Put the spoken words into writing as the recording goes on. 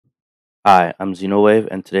Hi, I'm Xenowave,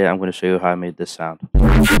 and today I'm going to show you how I made this sound.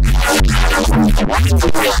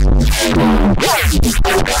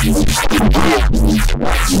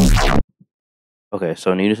 Okay,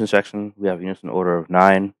 so in the unison section, we have unison order of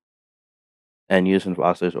 9, and unison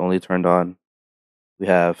oscillators only turned on. We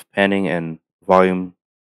have panning and volume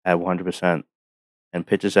at 100%, and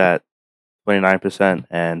pitch is at 29%,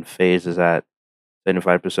 and phase is at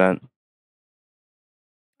 75%.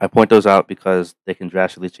 I point those out because they can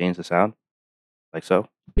drastically change the sound, like so.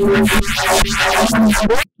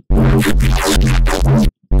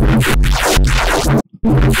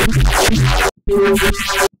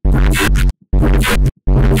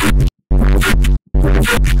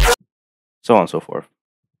 So on and so forth.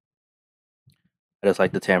 I just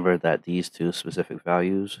like the timbre that these two specific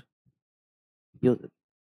values yielded.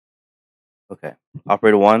 Okay,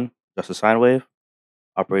 operator 1, just a sine wave.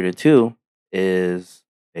 Operator 2 is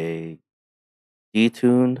a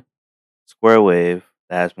detuned square wave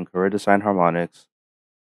that has been converted to sine harmonics,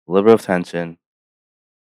 a little bit of tension,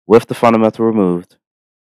 with the fundamental removed,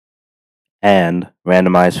 and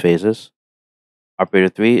randomized phases. Operator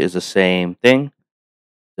 3 is the same thing,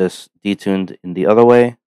 just detuned in the other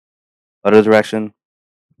way, other direction,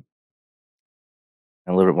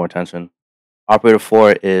 and a little bit more tension. Operator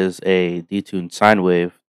 4 is a detuned sine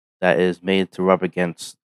wave that is made to rub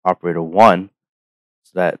against operator 1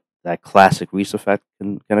 so that that classic Reese effect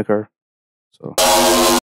can occur. So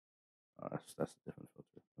that's a different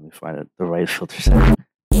filter. Let me find the right filter set.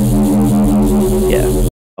 Yeah.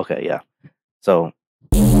 Okay, yeah. So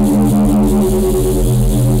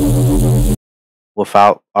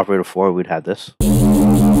without operator 4, we'd have this.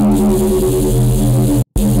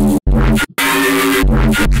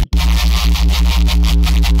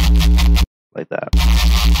 Like that.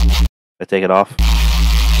 If I take it off.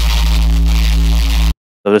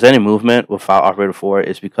 So if there's any movement without operator 4,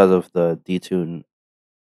 it's because of the detune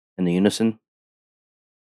in the unison.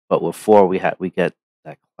 But with 4, we get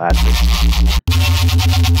that classic.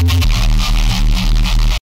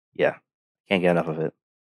 Yeah, can't get enough of it.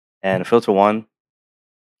 And filter 1,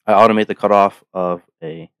 I automate the cutoff of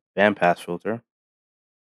a bandpass filter.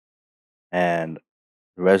 And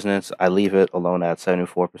the resonance, I leave it alone at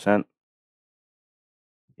 74%.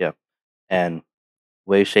 Yeah. And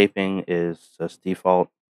wave shaping is just default.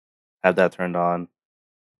 Have that turned on.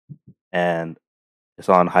 And it's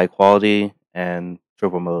on high quality and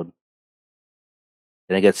triple mode.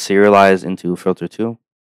 Then it gets serialized into filter 2,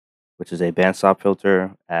 which is a bandstop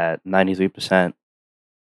filter at 93%.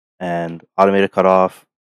 And automated cutoff,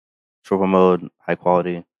 triple mode, high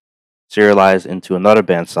quality. Serialized into another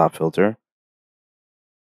bandstop filter.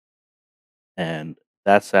 And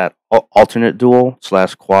that's at alternate dual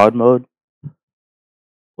 / quad mode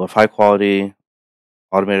with high quality,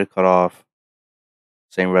 automated cutoff,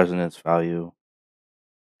 same resonance value,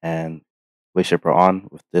 and wave shaper on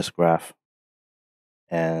with this graph.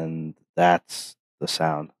 And that's the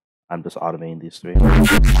sound. I'm just automating these 3.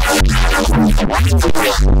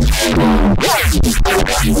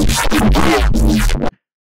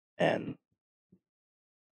 And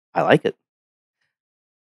I like it.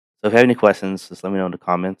 So if you have any questions, just let me know in the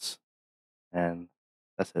comments. And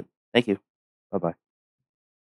that's it. Thank you. Bye bye.